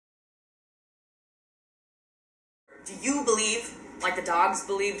Do you believe, like the Dawgs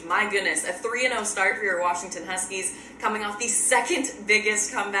believed? My goodness, a 3-0 start for your Washington Huskies, coming off the second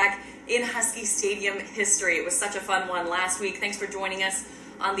biggest comeback in Husky Stadium history. It was such a fun one last week. Thanks for joining us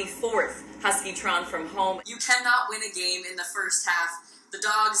on the 4th HuskyTron From Home. You cannot win a game in the first half. The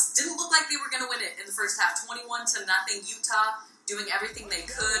Dawgs didn't look like they were going to win it in the first half. 21-0 Utah, doing everything they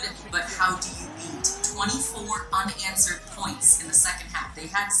could, but how do you beat 24 unanswered points in the second half? They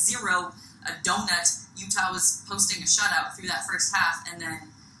had 0, a donut. Utah was posting a shutout through that first half, and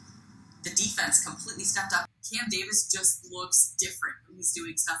then the defense completely stepped up. Cam Davis just looks different when he's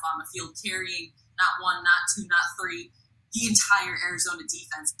doing stuff on the field, carrying not 1, not 2, not 3, the entire Arizona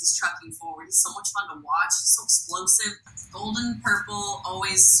defense. He's trucking forward. He's so much fun to watch. He's so explosive. Golden purple,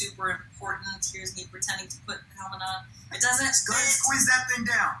 always super important. Here's me pretending to put the helmet on. It doesn't. Go ahead and squeeze that thing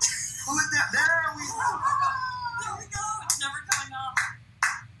down. Pull it down. There we go. There we go. It's never coming off.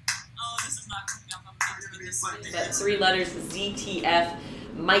 Oh, this is not coming off. That 3 letters, ZTF,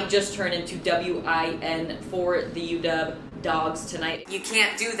 might just turn into WIN for the UW Dawgs tonight. You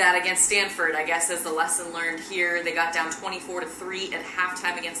can't do that against Stanford, I guess, is the lesson learned here. They got down 24-3 at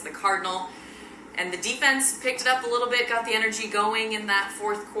halftime against the Cardinal, and the defense picked it up a little bit, got the energy going in that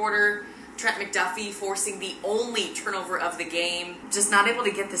fourth quarter. Trent McDuffie forcing the only turnover of the game. Just not able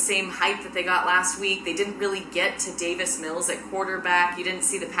to get the same hype that they got last week. They didn't really get to Davis Mills at quarterback. You didn't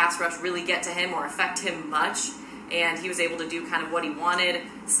see the pass rush really get to him or affect him much, and he was able to do kind of what he wanted.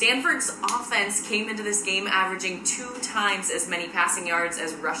 Stanford's offense came into this game averaging 2 times as many passing yards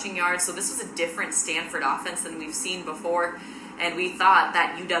as rushing yards, so this was a different Stanford offense than we've seen before. And we thought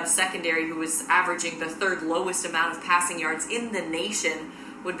that UW secondary, who was averaging the 3rd lowest amount of passing yards in the nation,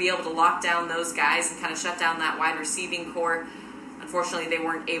 would be able to lock down those guys and kind of shut down that wide receiving core. Unfortunately, they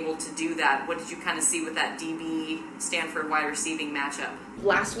weren't able to do that. What did you kind of see with that DB Stanford wide receiving matchup?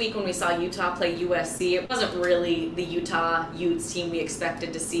 Last week when we saw Utah play USC, it wasn't really the Utah Utes team we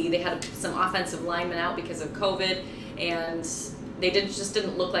expected to see. They had some offensive linemen out because of COVID, and they just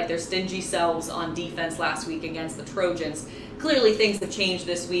didn't look like their stingy selves on defense last week against the Trojans. Clearly things have changed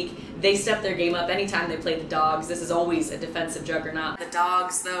this week. They stepped their game up anytime they play the Dawgs. This is always a defensive juggernaut. The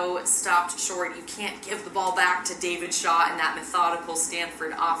Dawgs, though, stopped short. You can't give the ball back to David Shaw and that methodical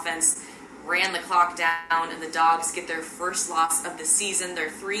Stanford offense. Ran the clock down, and the Dawgs get their first loss of the season. They're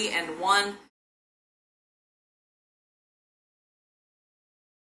 3-1.